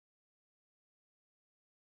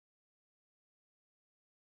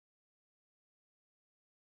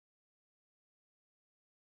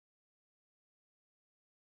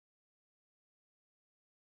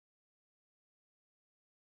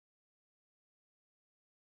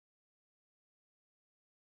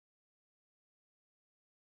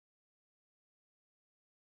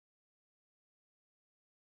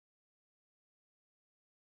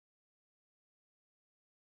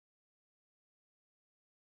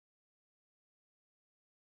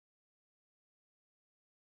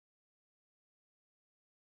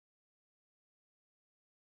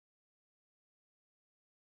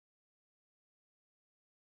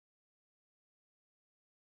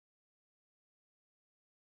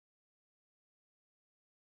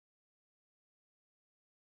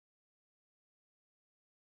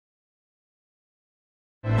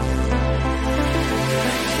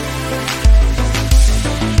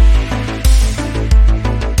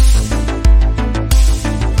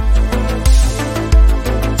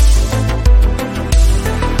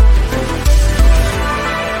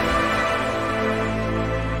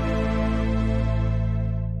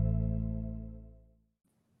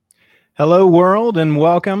Hello, world, and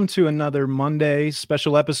welcome to another Monday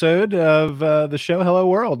special episode of the show Hello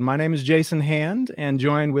World. My name is Jason Hand, and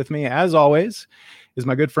joined with me, as always, is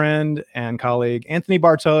my good friend and colleague, Anthony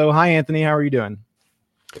Bartolo. Hi, Anthony. How are you doing?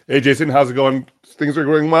 Hey Jason, how's it going? Things are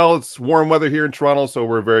going well. It's warm weather here in Toronto, so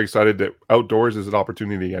we're very excited that outdoors is an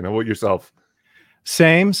opportunity. I know what yourself.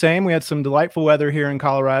 Same. We had some delightful weather here in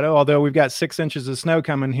Colorado, although we've got 6 inches of snow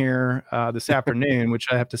coming here this afternoon, which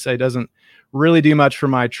I have to say doesn't really do much for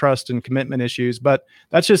my trust and commitment issues. But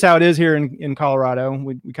that's just how it is here in Colorado.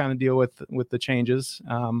 We kind of deal with the changes.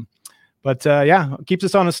 But it keeps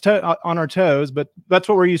us on our toes. But that's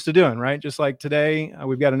what we're used to doing, right? Just like today,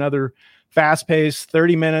 we've got another fast-paced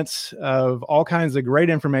 30 minutes of all kinds of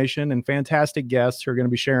great information and fantastic guests who are going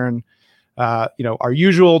to be sharing our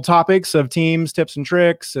usual topics of Teams, tips and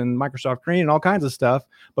tricks, and Microsoft Green and all kinds of stuff.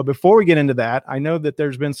 But before we get into that, I know that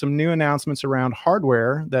there's been some new announcements around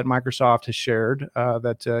hardware that Microsoft has shared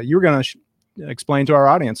that you were going to explain to our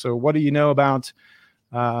audience. So what do you know about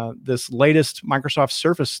this latest Microsoft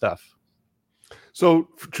Surface stuff? So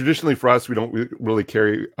traditionally for us, we don't really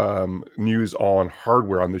carry news on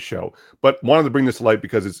hardware on the show, but wanted to bring this to light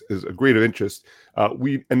because it's a great of interest.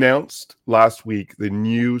 We announced last week the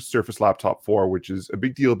new Surface Laptop 4, which is a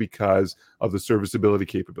big deal because of the serviceability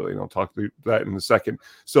capability, and I'll talk to that in a second.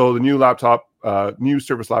 So the new new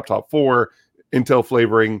Surface Laptop 4, Intel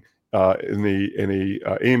flavoring, in the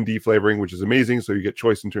AMD flavoring, which is amazing. So you get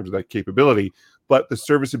choice in terms of that capability. But the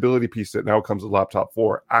serviceability piece that now comes with Laptop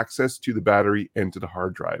 4, access to the battery and to the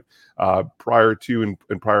hard drive. Prior to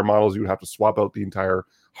in prior models, you would have to swap out the entire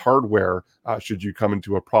hardware should you come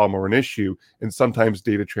into a problem or an issue, and sometimes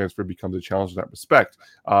data transfer becomes a challenge in that respect.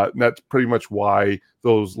 And that's pretty much why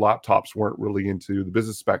those laptops weren't really into the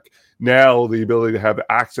business spec. Now the ability to have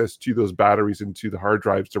access to those batteries and to the hard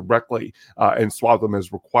drives directly and swap them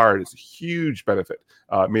as required is a huge benefit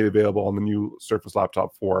made available on the new Surface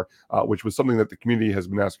Laptop 4, which was something that the community has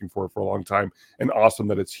been asking for a long time, and awesome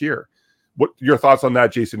that it's here. What your thoughts on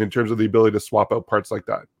that, Jason, in terms of the ability to swap out parts like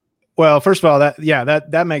that? Well, first of all,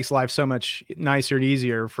 that makes life so much nicer and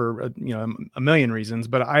easier for a million reasons.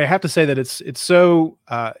 But I have to say that it's so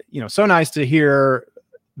so nice to hear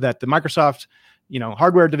that the Microsoft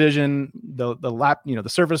hardware division, the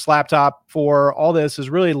Surface Laptop 4, all this is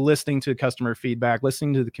really listening to customer feedback,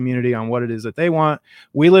 listening to the community on what it is that they want.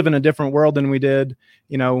 We live in a different world than we did,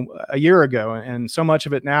 a year ago, and so much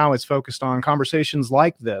of it now is focused on conversations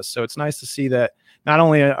like this. So it's nice to see that not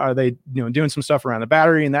only are they doing some stuff around the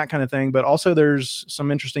battery and that kind of thing, but also there's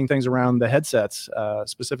some interesting things around the headsets,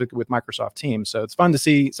 specifically with Microsoft Teams. So it's fun to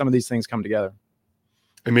see some of these things come together.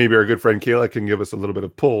 And maybe our good friend Kayla can give us a little bit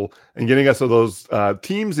of pull and getting us those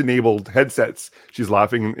Teams-enabled headsets. She's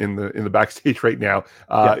laughing in the backstage right now.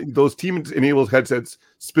 Those Teams-enabled headsets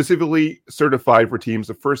specifically certified for Teams.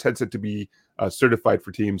 The first headset to be certified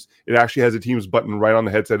for Teams. It actually has a Teams button right on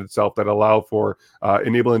the headset itself that allow for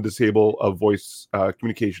enable and disable of voice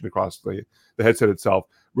communication across the headset itself.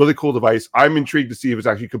 Really cool device. I'm intrigued to see if it's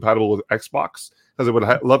actually compatible with Xbox, because I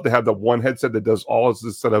would love to have the one headset that does all of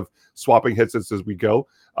this set of swapping headsets as we go.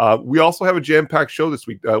 We also have a jam-packed show this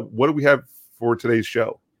week. What do we have for today's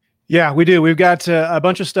show? Yeah, we do. We've got a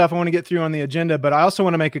bunch of stuff I want to get through on the agenda, but I also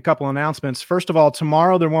want to make a couple announcements. First of all,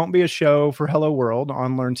 tomorrow there won't be a show for Hello World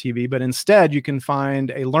on Learn TV, but instead you can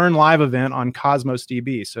find a Learn Live event on Cosmos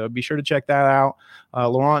DB. So be sure to check that out.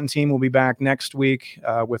 Laurent and team will be back next week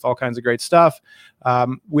with all kinds of great stuff.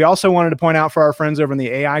 We also wanted to point out for our friends over in the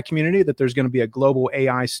AI community that there's going to be a global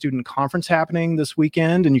AI student conference happening this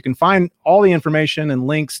weekend, and you can find all the information and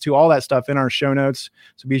links to all that stuff in our show notes.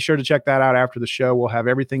 So be sure to check that out after the show. We'll have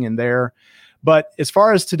everything in there. But as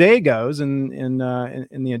far as today goes in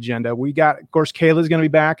the agenda, we got, of course, Kayla's going to be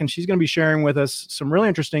back, and she's going to be sharing with us some really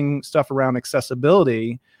interesting stuff around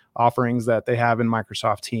accessibility offerings that they have in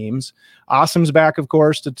Microsoft Teams. Awesome's back, of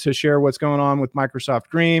course, to share what's going on with Microsoft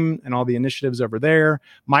Green and all the initiatives over there.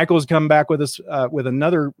 Michael's come back with us with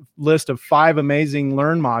another list of 5 amazing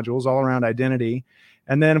Learn modules all around identity.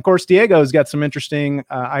 And then, of course, Diego's got some interesting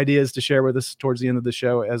ideas to share with us towards the end of the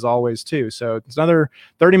show, as always, too. So it's another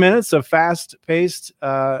 30 minutes of fast-paced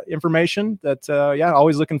information that,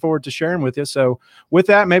 always looking forward to sharing with you. So with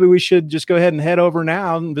that, maybe we should just go ahead and head over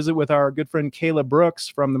now and visit with our good friend Kayla Brooks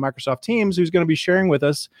from the Microsoft Teams, who's going to be sharing with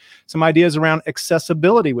us some ideas around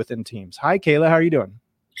accessibility within Teams. Hi, Kayla. How are you doing?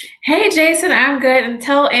 Hey, Jason, I'm good.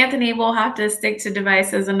 Until Anthony will have to stick to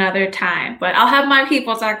devices another time, but I'll have my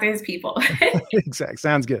people talk to his people. Exactly.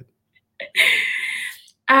 Sounds good.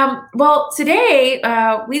 Well, today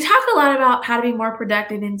we talk a lot about how to be more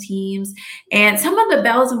productive in Teams and some of the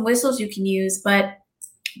bells and whistles you can use, but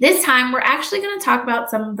This time, we're actually going to talk about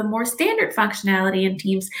some of the more standard functionality in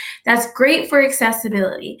Teams that's great for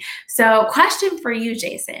accessibility. So, question for you,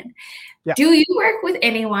 Jason. Yeah. Do you work with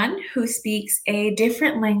anyone who speaks a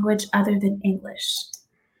different language other than English?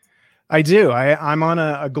 I do. I'm on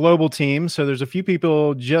a global team. So there's a few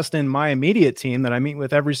people just in my immediate team that I meet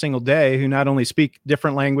with every single day who not only speak a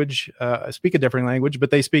different language,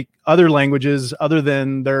 but they speak other languages other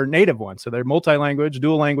than their native one. So they're multi-language,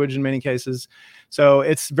 dual language in many cases. So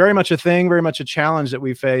it's very much a thing, very much a challenge that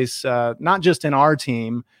we face, not just in our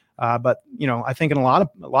team, but, I think in a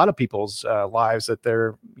lot of people's lives that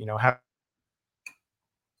they're, have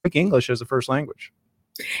speak English as a first language.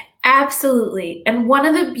 Absolutely. And one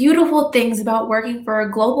of the beautiful things about working for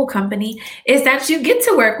a global company is that you get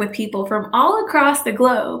to work with people from all across the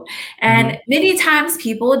globe. And many times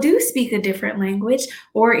people do speak a different language,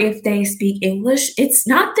 or if they speak English, it's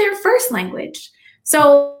not their first language.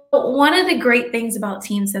 So one of the great things about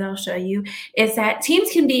Teams that I'll show you is that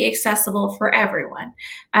Teams can be accessible for everyone.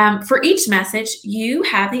 For each message, you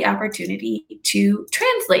have the opportunity to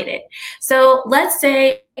translate it. So let's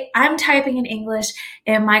say I'm typing in English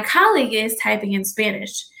and my colleague is typing in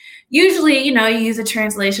Spanish. Usually, you use a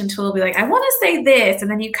translation tool, be like, I want to say this,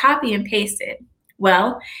 and then you copy and paste it.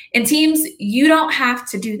 Well, in Teams, you don't have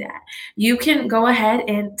to do that. You can go ahead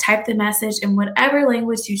and type the message in whatever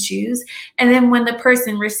language you choose. And then when the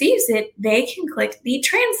person receives it, they can click the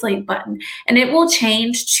translate button and it will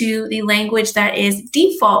change to the language that is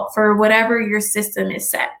default for whatever your system is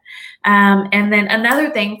set. And then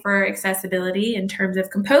another thing for accessibility in terms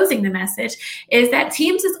of composing the message is that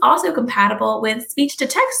Teams is also compatible with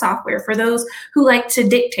speech-to-text software for those who like to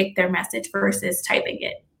dictate their message versus typing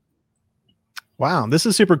it. Wow, this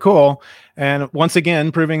is super cool. And once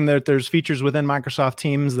again, proving that there's features within Microsoft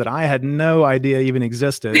Teams that I had no idea even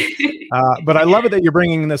existed. But I love it that you're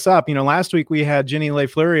bringing this up. Last week we had Jenny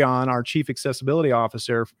LeFleury on, our Chief Accessibility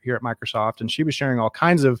Officer here at Microsoft, and she was sharing all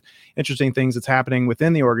kinds of interesting things that's happening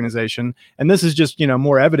within the organization. And this is just,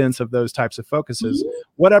 more evidence of those types of focuses.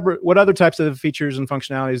 What other types of features and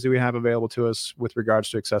functionalities do we have available to us with regards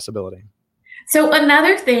to accessibility? So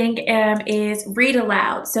another thing is read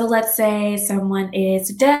aloud. So let's say someone is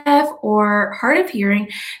deaf or hard of hearing.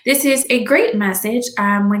 This is a great message.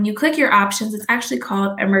 When you click your options, it's actually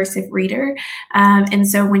called Immersive Reader. And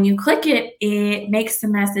so when you click it, it makes the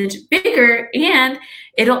message bigger and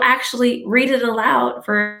it'll actually read it aloud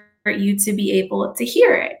for you to be able to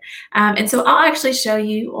hear it. And so I'll actually show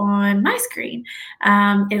you on my screen.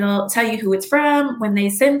 It'll tell you who it's from, when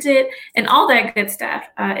they sent it, and all that good stuff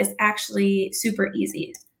is actually super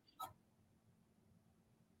easy.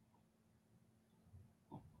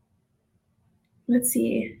 Let's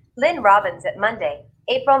see. Lynn Robbins at Monday,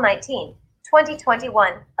 April 19,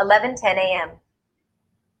 2021, 11:10 a.m.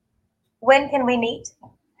 When can we meet?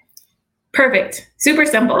 Perfect. Super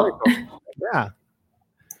simple. Yeah.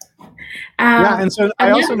 And so I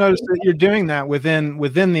also noticed that you're doing that within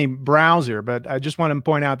the browser, but I just want to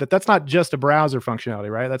point out that that's not just a browser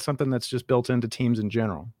functionality, right? That's something that's just built into Teams in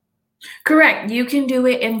general. Correct. You can do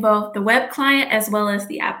it in both the web client as well as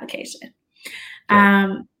the application.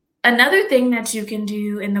 Sure. Another thing that you can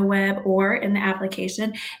do in the web or in the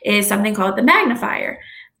application is something called the magnifier.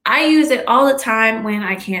 I use it all the time when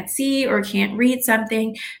I can't see or can't read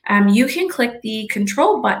something. You can click the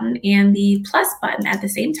control button and the plus button at the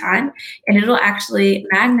same time, and it'll actually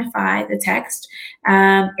magnify the text.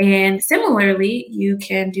 And similarly, you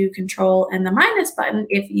can do control and the minus button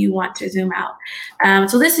if you want to zoom out.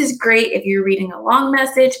 So this is great if you're reading a long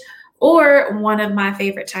message. Or one of my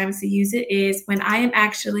favorite times to use it is when I am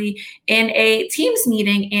actually in a Teams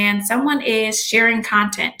meeting and someone is sharing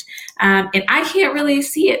content and I can't really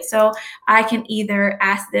see it. So I can either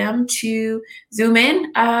ask them to zoom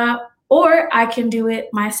in or I can do it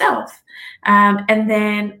myself. And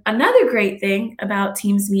then another great thing about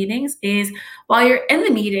Teams meetings is while you're in the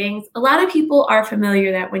meetings, a lot of people are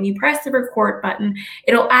familiar that when you press the record button,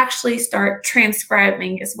 it'll actually start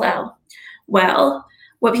transcribing as well. Well,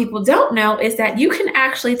 what people don't know is that you can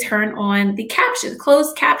actually turn on the caption,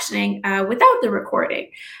 closed captioning without the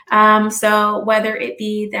recording. So whether it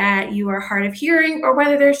be that you are hard of hearing or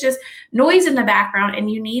whether there's just noise in the background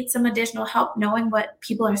and you need some additional help knowing what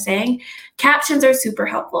people are saying, captions are super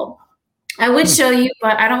helpful. I would show you,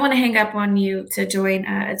 but I don't want to hang up on you to join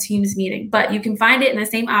a Teams meeting, but you can find it in the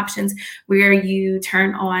same options where you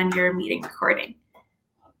turn on your meeting recording.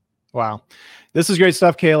 Wow. This is great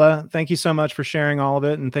stuff, Kayla. Thank you so much for sharing all of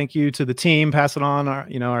it. And thank you to the team. Pass it on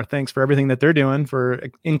our thanks for everything that they're doing for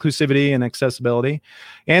inclusivity and accessibility.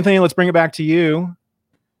 Anthony, let's bring it back to you.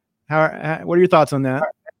 What are your thoughts on that?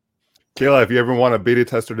 Kayla, if you ever want a beta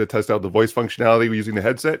tester to test out the voice functionality using the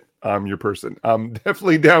headset, I'm your person. I'm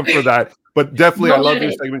definitely down for that. But definitely, I love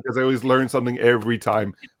your segment because I always learn something every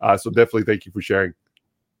time. So definitely thank you for sharing.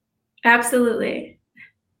 Absolutely.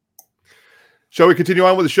 Shall we continue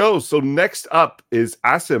on with the show? So next up is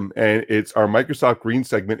Asim, and it's our Microsoft Green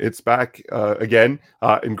segment. It's back again,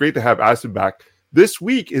 and great to have Asim back. This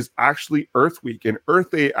week is actually Earth Week, and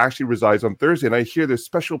Earth Day actually resides on Thursday, and I hear there's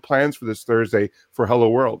special plans for this Thursday for Hello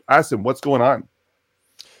World. Asim, what's going on?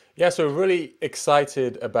 Yeah, so we're really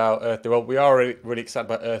excited about Earth Day. Well, we are really excited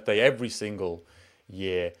about Earth Day every single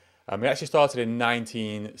year. We actually started in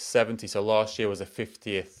 1970, so last year was the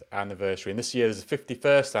 50th anniversary, and this year is the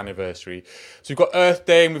 51st anniversary. So we've got Earth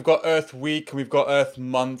Day, and we've got Earth Week, and we've got Earth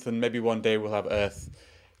Month, and maybe one day we'll have Earth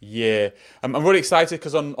Year. I'm really excited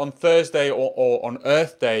because on Thursday or on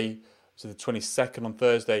Earth Day, so the 22nd on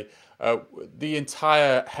Thursday, the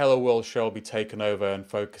entire Hello World show will be taken over and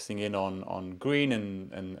focusing in on green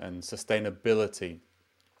and sustainability.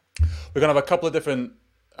 We're going to have a couple of different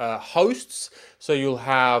hosts. So you'll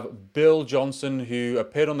have Bill Johnson, who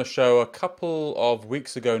appeared on the show a couple of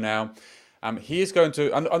weeks ago now. He is going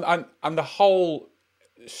to, and the whole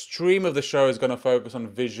stream of the show is going to focus on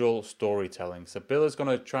visual storytelling. So Bill is going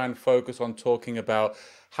to try and focus on talking about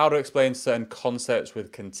how to explain certain concepts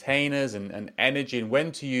with containers and energy, and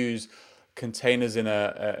when to use containers in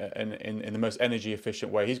the most energy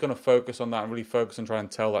efficient way. He's going to focus on that and really focus on trying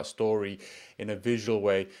to tell that story in a visual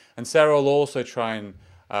way. And Sarah will also try and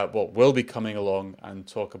will be coming along and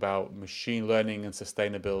talk about machine learning and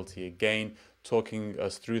sustainability, again talking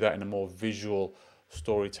us through that in a more visual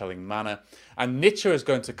storytelling manner. And Nitya is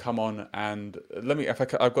going to come on, and I've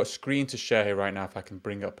got a screen to share here right now, if I can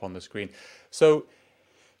bring it up on the screen. So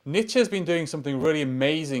Nitya has been doing something really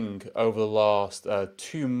amazing over the last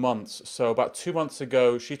 2 months. So about 2 months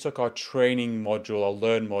ago, she took our training module, our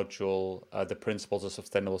Learn module, the principles of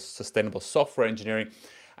sustainable software engineering,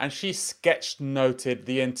 and she sketch noted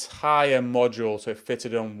the entire module so it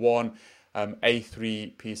fitted on one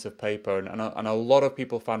A3 piece of paper, and a lot of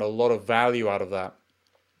people found a lot of value out of that.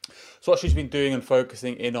 So what she's been doing and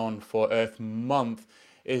focusing in on for Earth Month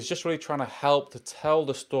is just really trying to help to tell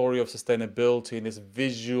the story of sustainability in this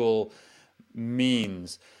visual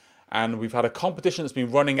means. And we've had a competition that's been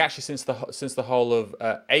running actually since the whole of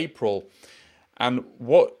April. And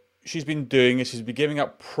what she's been doing is she's been giving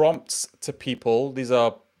out prompts to people. These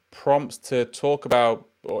are prompts to talk about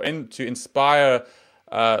or to inspire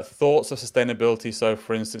thoughts of sustainability. So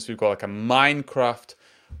for instance, we've got like a Minecraft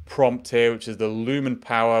prompt here, which is the Lumen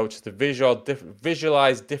Power, which is to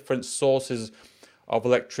visualize different sources of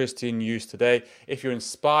electricity in use today. If you're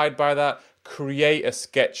inspired by that, create a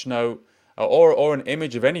sketch note or an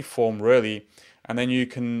image of any form really, and then you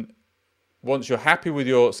can, once you're happy with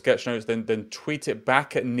your sketch notes, then tweet it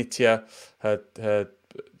back at Nitya. Her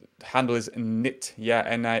handle is Nitya,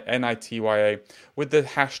 Nitya, with the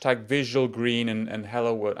hashtag Visual Green and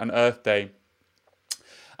Hello World and Earth Day.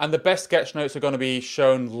 And the best sketch notes are going to be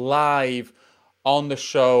shown live on the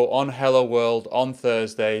show on Hello World on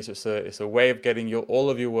Thursdays. It's a way of getting all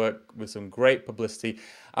of your work with some great publicity.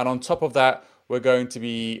 And on top of that, we're going to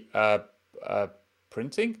be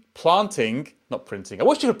planting, not printing. I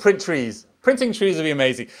wish you could print trees. Printing trees would be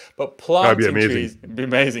amazing, but planting trees would be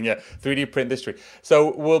amazing. Yeah, 3D print this tree.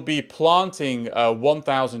 So we'll be planting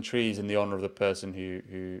 1,000 trees in the honor of the person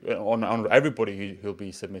who honor everybody who'll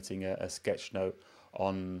be submitting a sketch note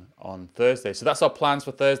on Thursday. So that's our plans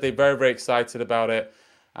for Thursday. Very, very excited about it,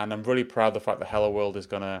 and I'm really proud of the fact that Hello World is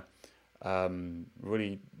going to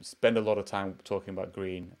really spend a lot of time talking about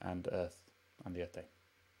green and Earth and the Earth Day.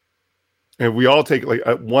 And we all take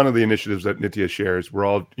one of the initiatives that Nitya shares. We're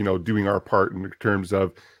all doing our part in terms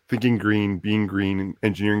of thinking green, being green, and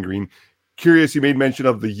engineering green. Curious, you made mention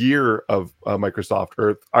of the year of Microsoft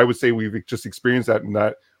Earth. I would say we've just experienced that in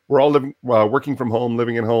that we're all working from home,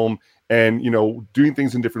 living at home, and doing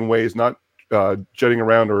things in different ways, not jetting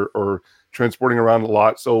around or transporting around a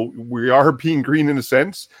lot. So we are being green in a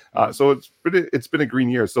sense. So it's been a green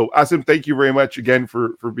year. So Asim, thank you very much again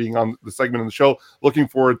for being on the segment of the show. Looking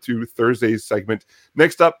forward to Thursday's segment.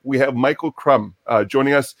 Next up, we have Michael Crum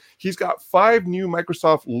joining us. He's got 5 new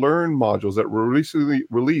Microsoft Learn modules that were recently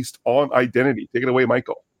released on identity. Take it away,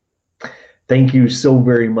 Michael. Thank you so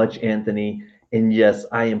very much, Anthony. And yes,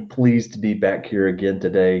 I am pleased to be back here again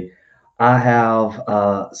today. I have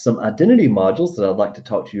some identity modules that I'd like to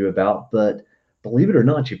talk to you about, but believe it or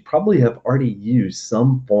not, you probably have already used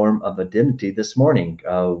some form of identity this morning,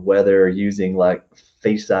 whether using like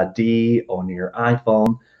Face ID on your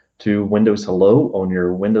iPhone to Windows Hello on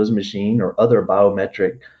your Windows machine or other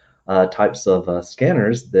biometric types of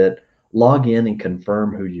scanners that log in and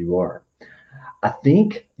confirm who you are. I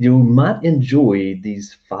think you might enjoy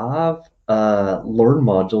these 5 Learn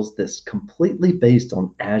modules that's completely based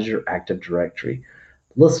on Azure Active Directory.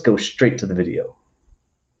 Let's go straight to the video.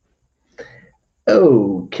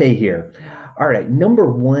 Okay, here. All right,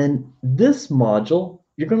 number 1, this module,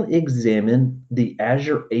 you're going to examine the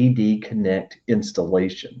Azure AD Connect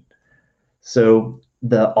installation. So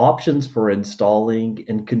the options for installing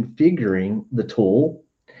and configuring the tool,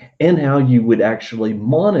 and how you would actually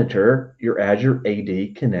monitor your Azure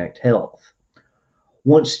AD Connect health.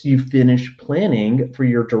 Once you finish planning for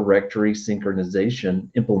your directory synchronization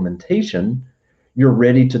implementation, you're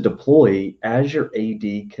ready to deploy Azure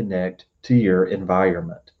AD Connect to your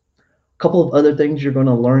environment. A couple of other things you're going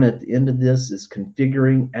to learn at the end of this is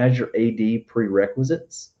configuring Azure AD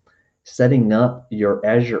prerequisites, setting up your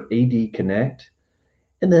Azure AD Connect,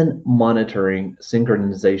 and then monitoring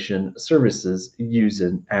synchronization services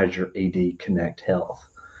using Azure AD Connect Health.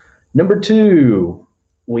 Number 2,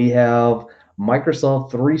 we have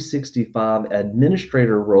Microsoft 365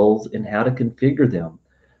 administrator roles and how to configure them.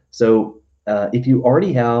 So if you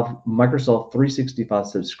already have Microsoft 365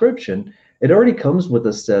 subscription, it already comes with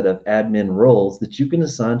a set of admin roles that you can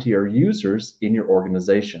assign to your users in your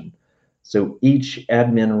organization. So each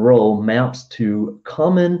admin role maps to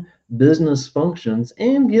common business functions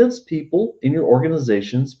and gives people in your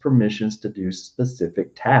organizations permissions to do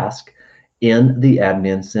specific tasks in the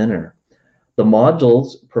admin center. The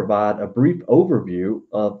modules provide a brief overview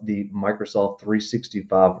of the Microsoft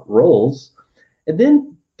 365 roles and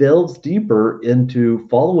then delves deeper into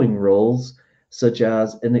following roles such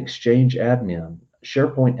as an Exchange admin,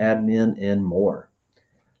 SharePoint admin, and more.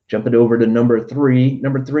 Jumping over to number 3.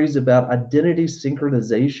 Number 3 is about identity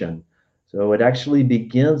synchronization. So it actually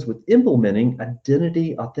begins with implementing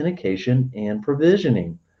identity authentication and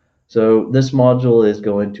provisioning. So this module is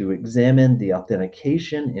going to examine the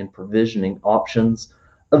authentication and provisioning options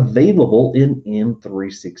available in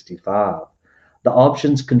M365. The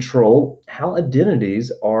options control how identities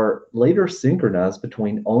are later synchronized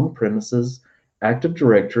between on-premises, Active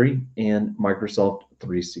Directory, and Microsoft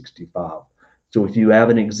 365. So if you have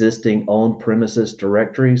an existing on-premises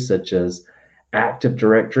directory such as Active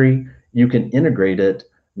Directory, you can integrate it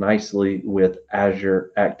nicely with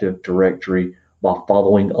Azure Active Directory while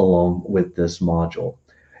following along with this module.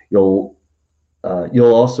 You'll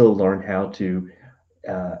also learn how to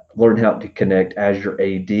connect Azure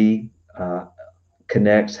AD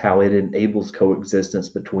Connects, how it enables coexistence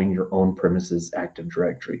between your on-premises Active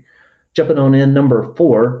Directory. Jumping on in, number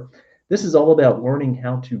 4, this is all about learning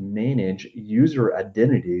how to manage user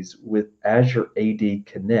identities with Azure AD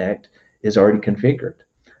Connect is already configured.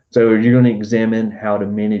 So you're going to examine how to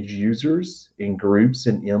manage users in groups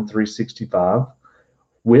in M365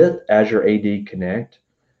 with Azure AD Connect.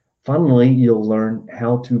 Finally, you'll learn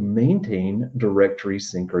how to maintain directory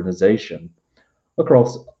synchronization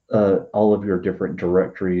across all of your different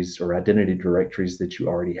directories or identity directories that you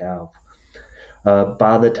already have.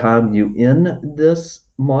 By the time you end this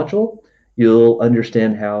module, you'll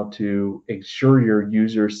understand how to ensure your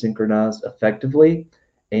users synchronize effectively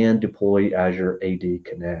and deploy Azure AD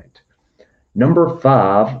Connect. Number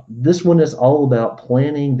 5, this one is all about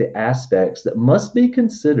planning the aspects that must be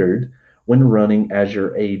considered when running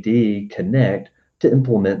Azure AD Connect to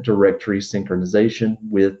implement directory synchronization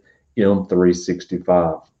with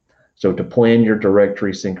M365. So to plan your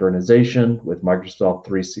directory synchronization with Microsoft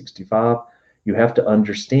 365, you have to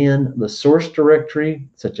understand the source directory,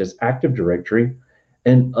 such as Active Directory,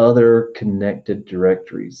 and other connected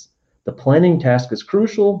directories. The planning task is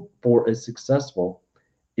crucial for a successful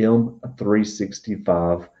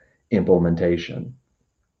M365 implementation.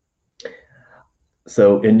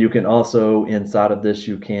 So, and you can also, inside of this,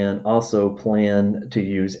 you can also plan to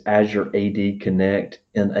use Azure AD Connect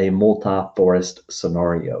in a multi-forest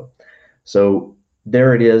scenario. So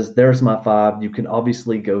there it is. There's my 5. You can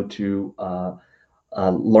obviously go to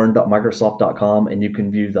learn.microsoft.com and you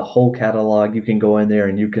can view the whole catalog. You can go in there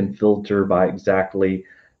and you can filter by exactly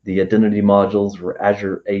the identity modules or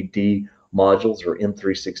Azure AD modules or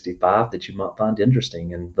M365 that you might find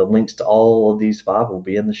interesting. And the links to all of these 5 will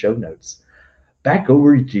be in the show notes. Back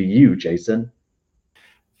over to you, Jason.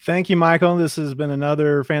 Thank you, Michael. This has been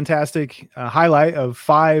another fantastic highlight of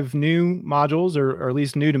 5 new modules, or at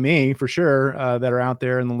least new to me for sure, that are out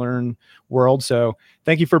there in the Learn world. So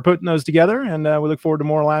thank you for putting those together, and we look forward to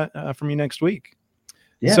more from you next week.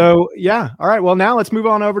 Yeah. So, yeah. All right. Well, now let's move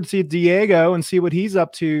on over to Diego and see what he's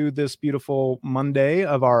up to this beautiful Monday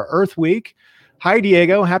of our Earth Week. Hi,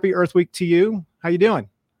 Diego. Happy Earth Week to you. How you doing?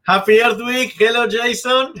 Happy Earth Week. Hello,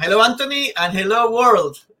 Jason. Hello, Anthony. And hello,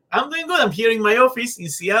 world. I'm doing good. I'm here in my office in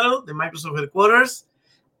Seattle, the Microsoft headquarters.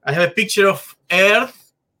 I have a picture of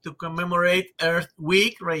Earth to commemorate Earth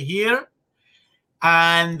Week right here.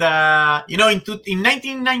 And, in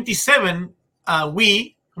 1997,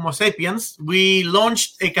 we, Homo sapiens, we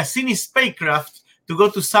launched a Cassini spacecraft to go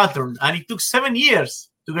to Saturn. And it took 7 years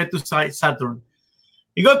to get to Saturn.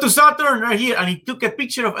 You go to Saturn right here, and it took a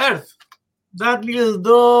picture of Earth. That little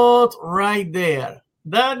dot right there.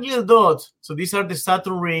 That little dot. So these are the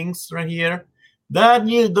Saturn rings right here. That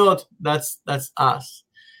little dot, that's us.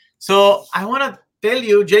 So I want to tell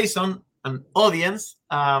you, Jason, and audience,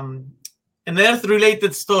 an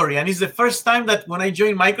Earth-related story. And it's the first time that when I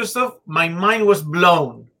joined Microsoft, my mind was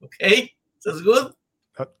blown. Okay? Sounds good?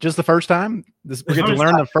 Just the first time? We get to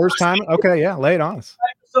learn the first time? Okay, yeah, lay it on us.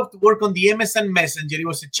 Microsoft to work on the MSN Messenger. It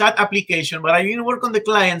was a chat application, but I didn't work on the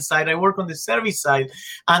client side. I worked on the service side.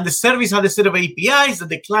 And the service had a set of APIs that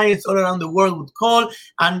the clients all around the world would call.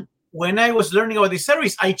 And when I was learning about the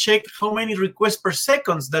service, I checked how many requests per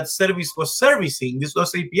second that service was servicing. This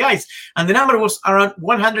was APIs. And the number was around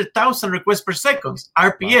 100,000 requests per second,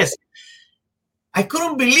 RPS. Wow. I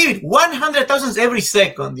couldn't believe it. 100,000 every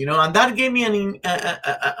second, and that gave me an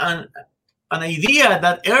idea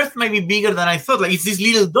that Earth might be bigger than I thought. Like, it's this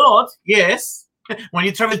little dot, yes, when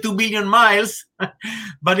you travel 2 billion miles,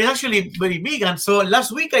 but it's actually very big. And so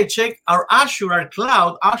last week I checked our Azure, our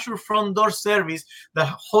cloud, Azure front door service that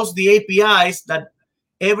hosts the APIs that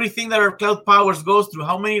everything that our cloud powers goes through,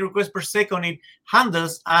 how many requests per second it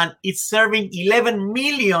handles, and it's serving 11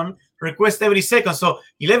 million requests every second. So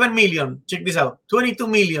 11 million, check this out, 22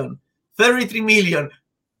 million, 33 million,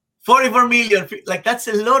 44 million. Like, that's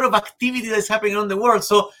a lot of activity that's happening around the world.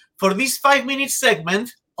 So for this 5-minute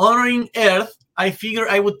segment, honoring Earth, I figure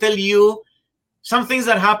I would tell you some things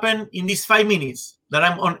that happen in these 5 minutes that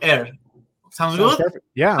I'm on air. Sounds good? Perfect.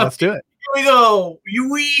 Yeah, let's do it. Here we go.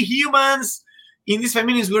 We humans, in these 5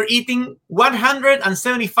 minutes, we're eating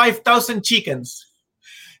 175,000 chickens.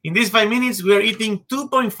 In these 5 minutes, we are eating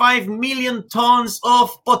 2.5 million tons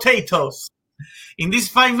of potatoes. In these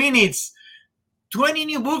 5 minutes, 20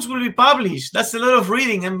 new books will be published. That's a lot of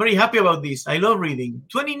reading. I'm very happy about this. I love reading.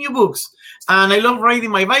 20 new books. And I love riding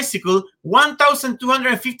my bicycle.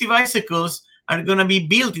 1,250 bicycles are going to be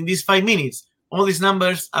built in these 5 minutes. All these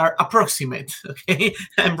numbers are approximate, okay?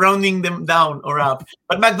 I'm rounding them down or up.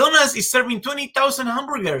 But McDonald's is serving 20,000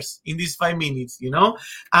 hamburgers in these 5 minutes,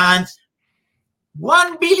 And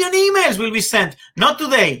 1 billion emails will be sent. Not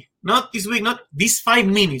today, not this week, not these 5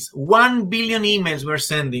 minutes. 1 billion emails we're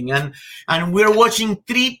sending. And we're watching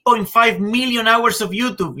 3.5 million hours of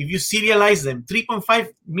YouTube, if you serialize them.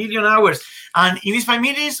 3.5 million hours. And in these 5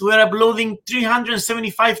 minutes, we're uploading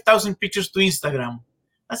 375,000 pictures to Instagram.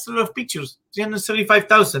 That's a lot of pictures,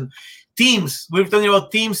 375,000. Teams, we're talking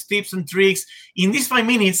about teams, tips, and tricks. In these 5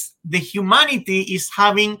 minutes, the humanity is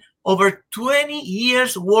having over 20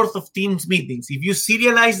 years worth of Teams meetings. If you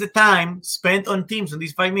serialize the time spent on Teams in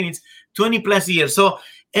these 5 minutes, 20 plus years. So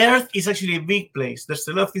Earth is actually a big place. There's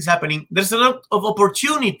a lot of things happening. There's a lot of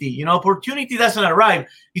opportunity. Opportunity doesn't arrive.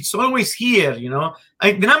 It's always here,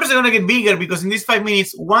 The numbers are going to get bigger because in these 5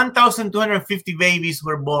 minutes, 1,250 babies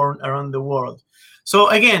were born around the world. So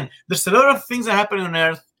again, there's a lot of things that happen on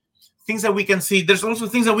Earth, things that we can see. There's also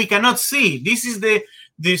things that we cannot see. This is the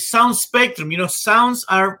sound spectrum. Sounds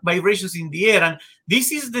are vibrations in the air, and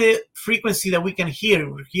this is the frequency that we can hear.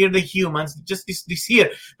 We hear the humans, just this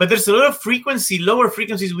here. But there's a lot of lower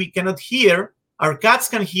frequencies we cannot hear. Our cats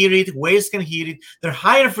can hear it, whales can hear it. There are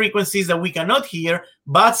higher frequencies that we cannot hear.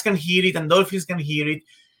 Bats can hear it, and dolphins can hear it.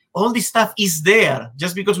 All this stuff is there.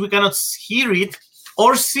 Just because we cannot hear it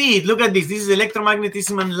or see it. Look at this. This is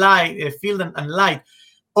electromagnetism and light, field and light.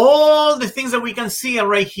 All the things that we can see are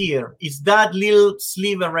right here. It's that little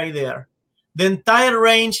sliver right there. The entire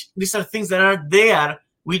range, these are things that are there.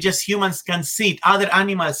 We just humans can see it. Other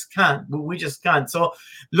animals can't, but we just can't. So a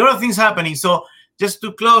lot of things happening. So just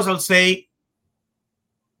to close, I'll say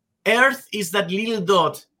Earth is that little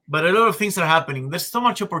dot, but a lot of things are happening. There's so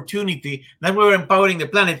much opportunity that we're empowering the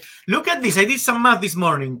planet. Look at this. I did some math this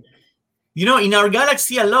morning. In our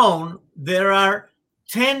galaxy alone, there are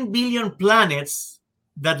 10 billion planets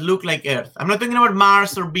that look like Earth. I'm not talking about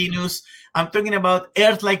Mars or Venus. I'm talking about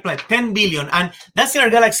Earth-like planet, 10 billion. And that's in our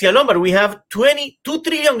galaxy alone, but we have 22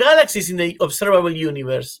 trillion galaxies in the observable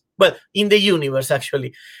universe. Well, in the universe,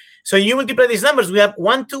 actually. So you multiply these numbers, we have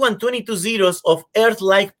 1, 2, and 22 zeros of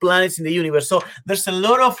Earth-like planets in the universe. So there's a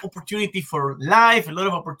lot of opportunity for life, a lot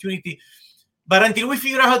of opportunity. But until we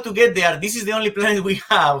figure out how to get there, this is the only planet we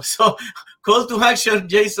have. So call to action,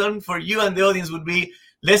 Jason, for you and the audience would be,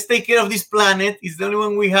 let's take care of this planet. It's the only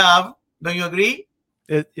one we have. Don't you agree?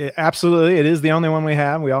 It absolutely, it is the only one we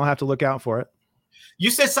have. We all have to look out for it. You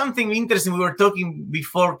said something interesting. We were talking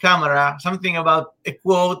before camera, something about a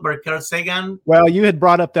quote by Carl Sagan. Well, you had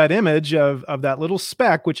brought up that image of that little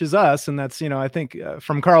speck, which is us. And that's, I think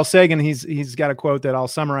from Carl Sagan, he's got a quote that I'll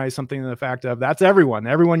summarize something to the fact of that's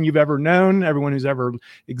everyone you've ever known, everyone who's ever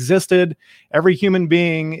existed. Every human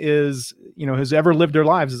being is, who's ever lived their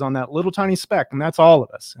lives is on that little tiny speck. And that's all of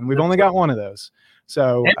us. And we've only got one of those.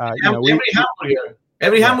 So,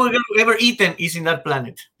 every hamburger ever eaten is in that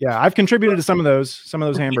planet. Yeah, I've contributed to some of those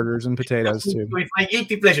hamburgers and potatoes too. With my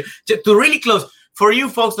guilty pleasure. To really close, for you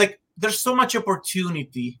folks, there's so much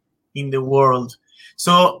opportunity in the world.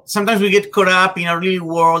 So sometimes we get caught up in our little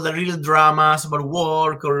world, the little dramas about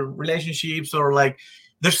work or relationships, or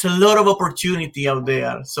there's a lot of opportunity out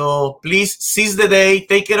there. So please seize the day,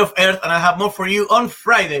 take care of Earth, and I have more for you on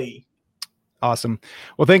Friday. Awesome.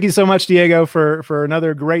 Well, thank you so much, Diego, for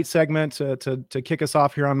another great segment to kick us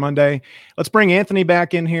off here on Monday. Let's bring Anthony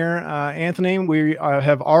back in here. Anthony, we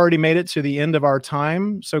have already made it to the end of our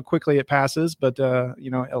time. So quickly it passes, but I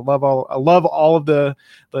love all of the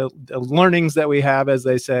learnings that we have, as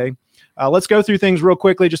they say. Let's go through things real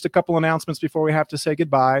quickly. Just a couple announcements before we have to say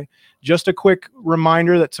goodbye. Just a quick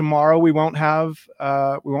reminder that tomorrow we won't have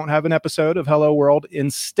an episode of Hello World.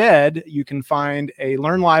 Instead, you can find a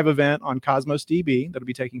Learn Live event on Cosmos DB that'll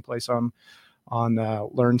be taking place on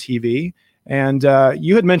Learn TV. And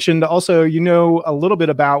you had mentioned also, a little bit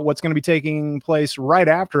about what's going to be taking place right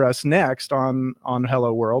after us next on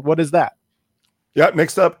Hello World. What is that? Yeah,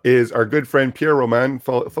 next up is our good friend Pierre Roman,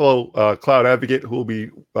 fellow cloud advocate, who will be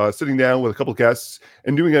sitting down with a couple guests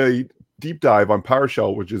and doing a deep dive on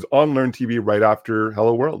PowerShell, which is on Learn TV right after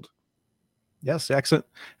Hello World. Yes, excellent.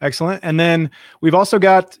 And then we've also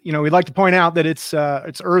got, we'd like to point out that it's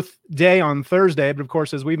Earth Day on Thursday, but of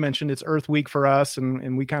course, as we mentioned, it's Earth Week for us,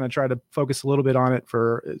 and we kind of try to focus a little bit on it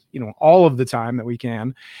for all of the time that we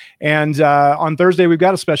can. And on Thursday, we've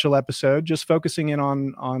got a special episode just focusing in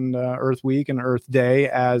on Earth Week and Earth Day,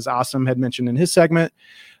 as Asim had mentioned in his segment.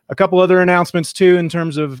 A couple other announcements too in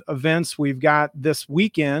terms of events. We've got this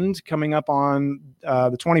weekend coming up on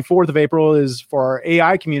the 24th of April is for our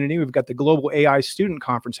AI community. We've got the Global AI Student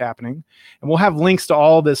Conference happening, and we'll have links to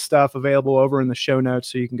all this stuff available over in the show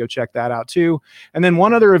notes, so you can go check that out too. And then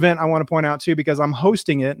one other event I want to point out too, because I'm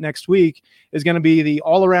hosting it next week, is going to be the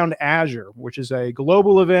All Around Azure, which is a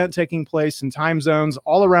global event taking place in time zones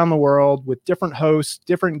all around the world with different hosts,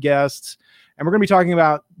 different guests. And we're going to be talking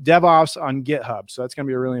about DevOps on GitHub. So that's going to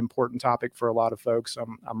be a really important topic for a lot of folks.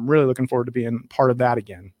 I'm really looking forward to being part of that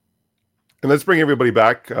again. And let's bring everybody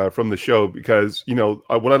back from the show, because,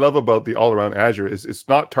 what I love about the All Around Azure is it's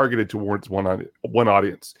not targeted towards one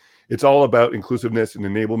audience. It's all about inclusiveness and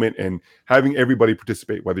enablement and having everybody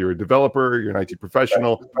participate, whether you're a developer, you're an IT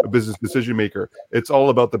professional, a business decision maker. It's all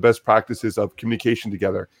about the best practices of communication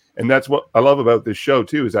together. And that's what I love about this show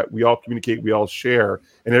too, is that we all communicate, we all share,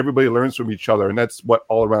 and everybody learns from each other. And that's what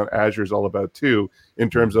All Around Azure is all about too, in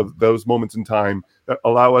terms of those moments in time that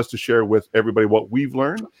allow us to share with everybody what we've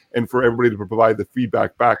learned, and for everybody to provide the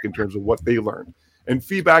feedback back in terms of what they learned. And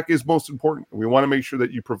feedback is most important. We want to make sure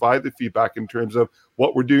that you provide the feedback in terms of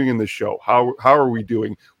what we're doing in the show. How are we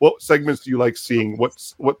doing? What segments do you like seeing? What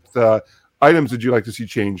items did you like to see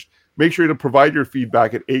changed? Make sure to provide your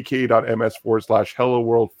feedback at aka.ms/Hello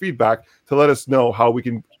World feedback to let us know how we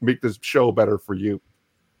can make this show better for you.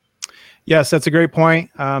 Yes, that's a great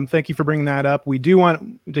point. Thank you for bringing that up. We do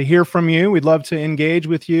want to hear from you. We'd love to engage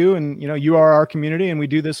with you, and you are our community, and we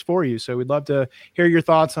do this for you. So we'd love to hear your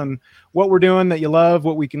thoughts on what we're doing that you love,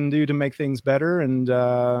 what we can do to make things better, and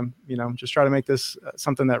just try to make this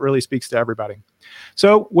something that really speaks to everybody.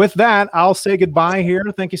 So with that, I'll say goodbye here.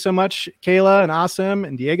 Thank you so much, Kayla and Asim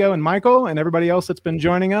and Diego and Michael and everybody else that's been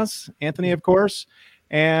joining us. Anthony, of course.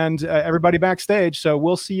 And everybody backstage. So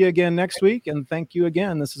we'll see you again next week. And thank you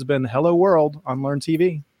again. This has been Hello World on Learn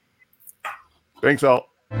TV. Thanks, all.